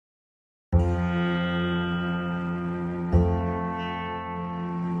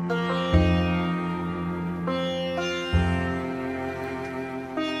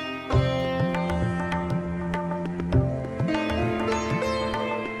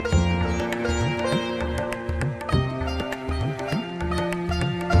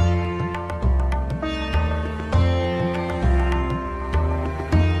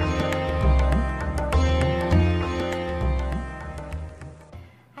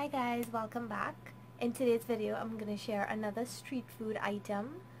guys, welcome back. In today's video, I'm going to share another street food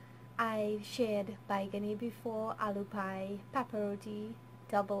item. I shared beni before, aloo pie, pepper roti,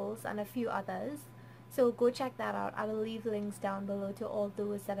 doubles, and a few others. So go check that out. I will leave links down below to all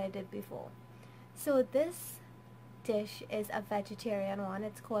those that I did before. So this dish is a vegetarian one.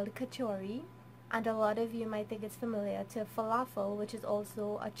 It's called kachourie. And a lot of you might think it's familiar to falafel, which is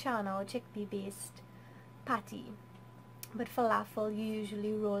also a channa or chickpea based patty. But falafel, you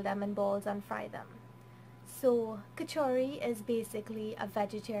usually roll them in balls and fry them. So kachourie is basically a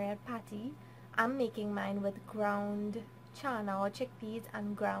vegetarian patty. I'm making mine with ground channa or chickpeas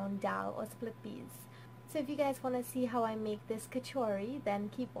and ground dhal or split peas. So if you guys want to see how I make this kachourie,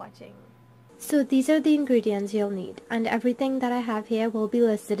 then keep watching. So these are the ingredients you'll need, and everything that I have here will be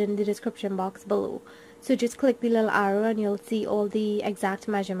listed in the description box below. So just click the little arrow and you'll see all the exact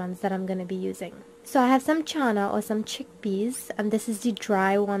measurements that I'm going to be using. So I have some channa or some chickpeas, and this is the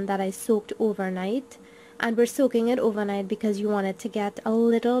dry one that I soaked overnight. And we're soaking it overnight because you want it to get a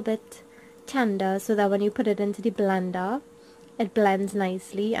little bit tender so that when you put it into the blender, it blends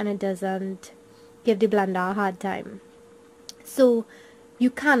nicely and it doesn't give the blender a hard time. So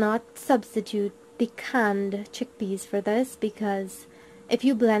you cannot substitute the canned chickpeas for this, because if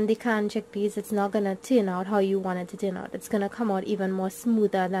you blend the canned chickpeas, it's not going to turn out how you want it to turn out. It's going to come out even more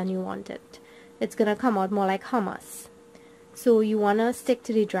smoother than you want it. It's going to come out more like hummus. So you want to stick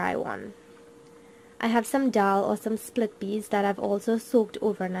to the dry one. I have some dhal or some split peas that I've also soaked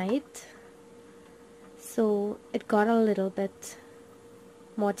overnight. So it got a little bit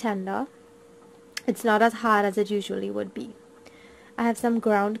more tender. It's not as hard as it usually would be. I have some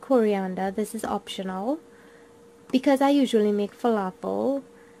ground coriander. This is optional. Because I usually make falafel,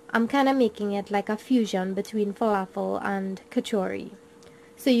 I'm kind of making it like a fusion between falafel and kachourie.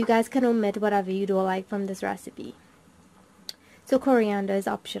 So you guys can omit whatever you don't like from this recipe. So coriander is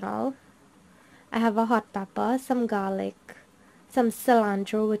optional. I have a hot pepper, some garlic, some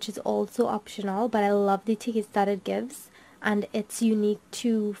cilantro, which is also optional, but I love the taste that it gives, and it's unique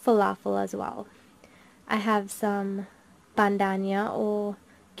to falafel as well. I have some bandhania or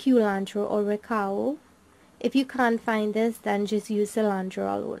culantro or recao. If you can't find this, then just use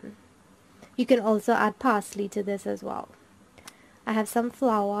cilantro alone. You can also add parsley to this as well. I have some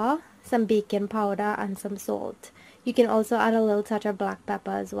flour, some baking powder, and some salt. You can also add a little touch of black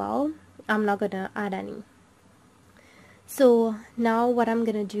pepper as well. I'm not going to add any. So now what I'm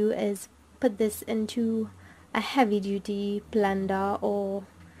going to do is put this into a heavy duty blender, or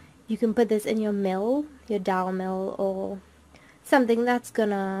you can put this in your mill, your dhal mill, or something that's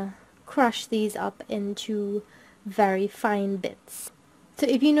going to crush these up into very fine bits. So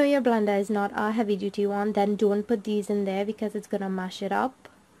if you know your blender is not a heavy duty one, then don't put these in there because it's going to mash it up.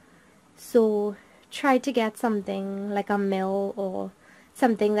 So try to get something like a mill or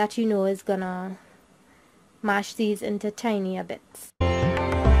something that you know is going to mash these into tinier bits.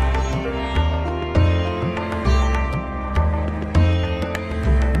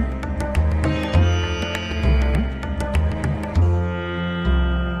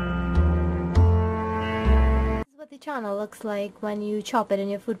 The channa looks like when you chop it in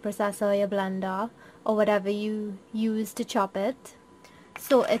your food processor or your blender or whatever you use to chop it.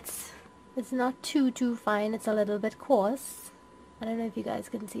 So it's not too fine, it's a little bit coarse. I don't know if you guys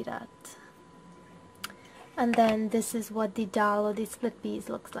can see that. And then this is what the dhal or the split peas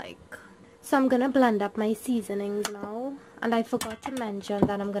looks like. So I'm gonna blend up my seasonings now, and I forgot to mention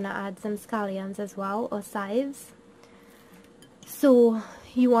that I'm gonna add some scallions as well, or chives. So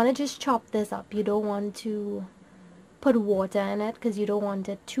you want to just chop this up. You don't want to put water in it because you don't want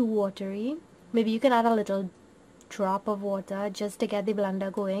it too watery. Maybe you can add a little drop of water just to get the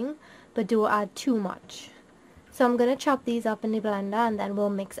blender going, but don't add too much. So I'm going to chop these up in the blender and then we'll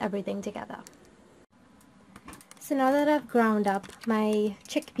mix everything together. So now that I've ground up my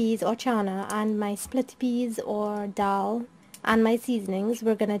chickpeas or channa and my split peas or dhal and my seasonings,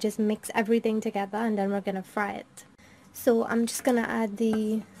 we're going to just mix everything together and then we're going to fry it. So I'm just going to add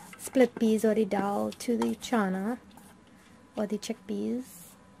the split peas or the dhal to the channa or the chickpeas.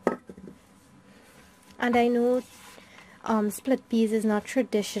 And I know split peas is not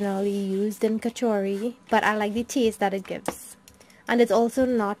traditionally used in kachourie, but I like the taste that it gives. And it's also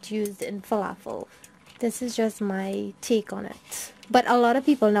not used in falafel. This is just my take on it. But a lot of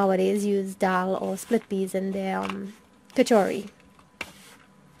people nowadays use dhal or split peas in their kachourie.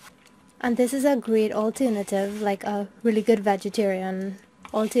 And this is a great alternative, like a really good vegetarian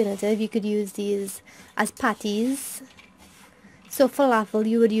alternative. You could use these as patties. So falafel,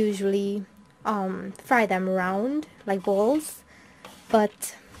 you would usually fry them round, like balls,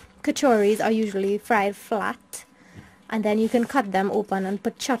 but kachouries are usually fried flat, and then you can cut them open and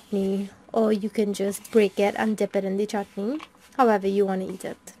put chutney, or you can just break it and dip it in the chutney, however you want to eat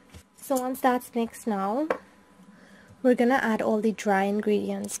it. So once that's mixed now, we're gonna add all the dry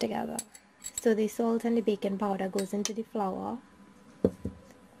ingredients together. So the salt and the baking powder goes into the flour,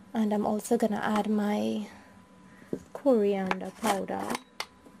 and I'm also gonna add my coriander powder.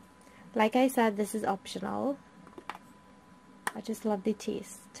 Like I said, this is optional. I just love the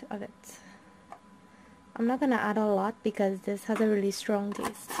taste of it. I'm not gonna add a lot because this has a really strong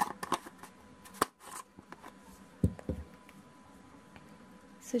taste.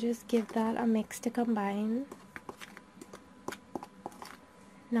 So just give that a mix to combine.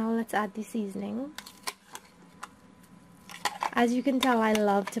 Now let's add the seasoning. As you can tell, I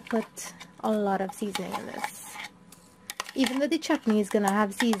love to put a lot of seasoning in this. Even though the chutney is gonna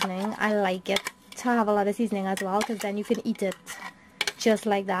have seasoning, I like it to have a lot of seasoning as well, because then you can eat it just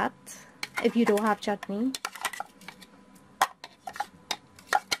like that if you don't have chutney.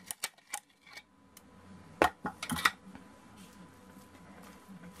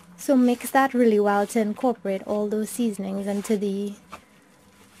 So mix that really well to incorporate all those seasonings into the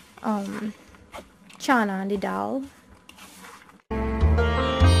channa and the dhal.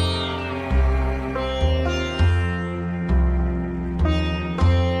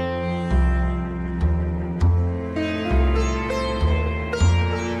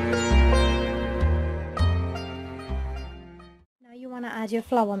 Now you want to add your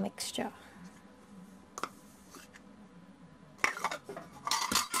flour mixture.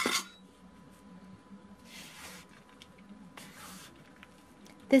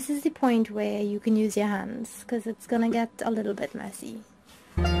 This is the point where you can use your hands, because it's gonna get a little bit messy.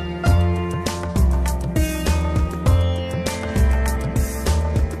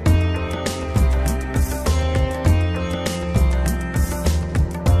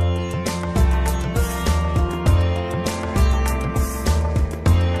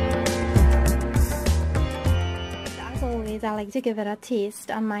 As always, I like to give it a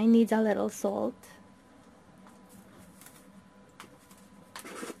taste, and mine needs a little salt.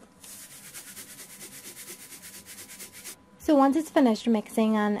 So once it's finished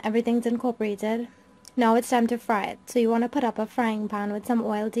mixing and everything's incorporated, now it's time to fry it. So you want to put up a frying pan with some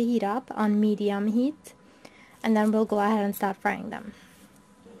oil to heat up on medium heat, and then we'll go ahead and start frying them.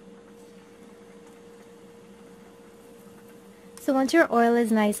 So once your oil is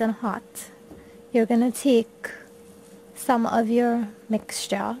nice and hot, you're going to take some of your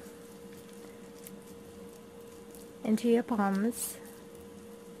mixture into your palms.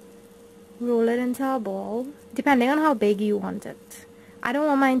 Roll it into a ball, depending on how big you want it. I don't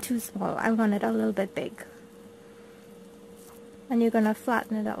want mine too small, I want it a little bit big. And you're gonna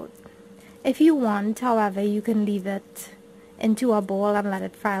flatten it out. If you want, however, you can leave it into a bowl and let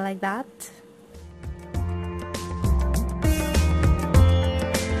it fry like that.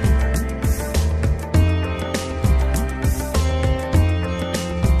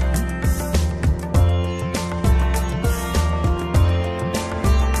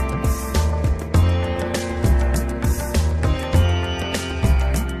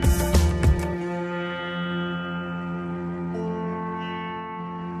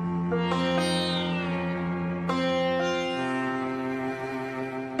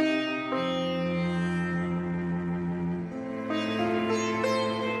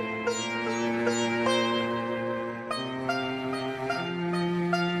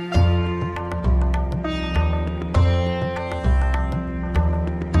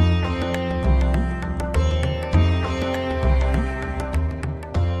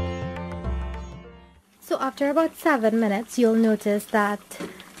 So after about 7 minutes, you'll notice that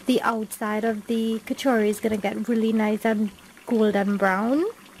the outside of the kachourie is going to get really nice and golden brown.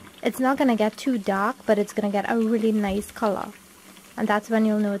 It's not going to get too dark, but it's going to get a really nice color. And that's when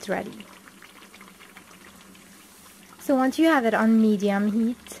you'll know it's ready. So once you have it on medium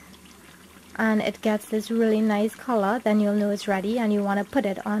heat and it gets this really nice color, then you'll know it's ready, and you want to put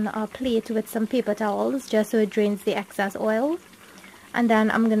it on a plate with some paper towels just so it drains the excess oil. And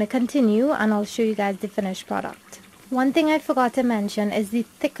then I'm going to continue and I'll show you guys the finished product. One thing I forgot to mention is the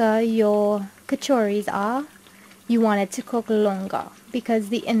thicker your kachouries are, you want it to cook longer, because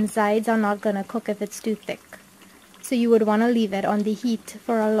the insides are not going to cook if it's too thick. So you would want to leave it on the heat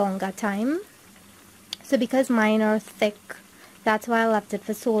for a longer time. So because mine are thick, that's why I left it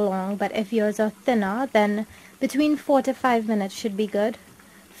for so long. But if yours are thinner, then between 4 to 5 minutes should be good.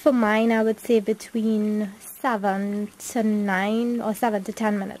 For mine, I would say between 7 to 9 or 7 to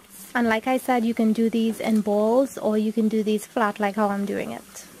 10 minutes. And like I said, you can do these in balls or you can do these flat like how I'm doing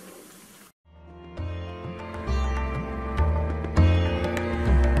it.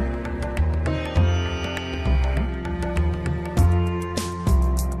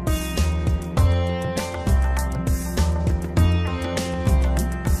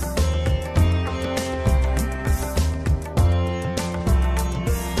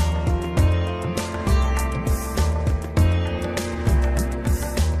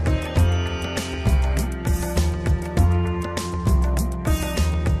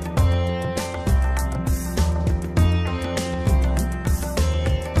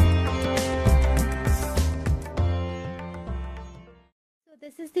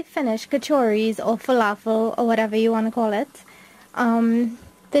 the finished kachouries or falafel or whatever you want to call it.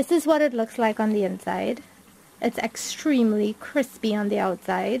 This is what it looks like on the inside. It's extremely crispy on the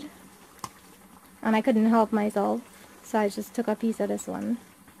outside. And I couldn't help myself, so I just took a piece of this one.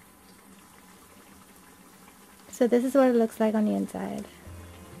 So this is what it looks like on the inside.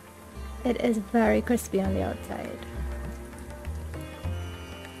 It is very crispy on the outside.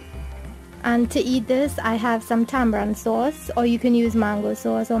 And to eat this, I have some tamarind sauce, or you can use mango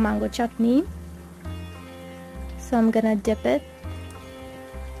sauce or mango chutney. So I'm gonna dip it.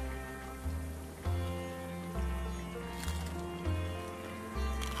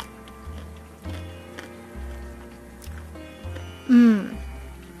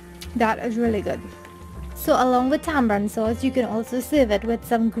 That is really good. So along with tamarind sauce, you can also serve it with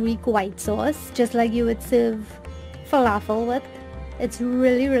some Greek white sauce, just like you would serve falafel with. It's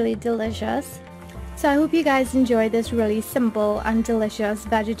really, really delicious. So I hope you guys enjoyed this really simple and delicious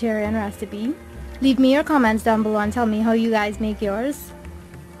vegetarian recipe. Leave me your comments down below and tell me how you guys make yours.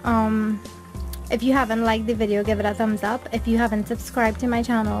 If you haven't liked the video, give it a thumbs up. If you haven't subscribed to my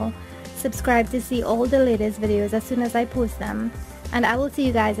channel, subscribe to see all the latest videos as soon as I post them. And I will see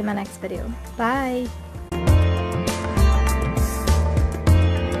you guys in my next video. Bye!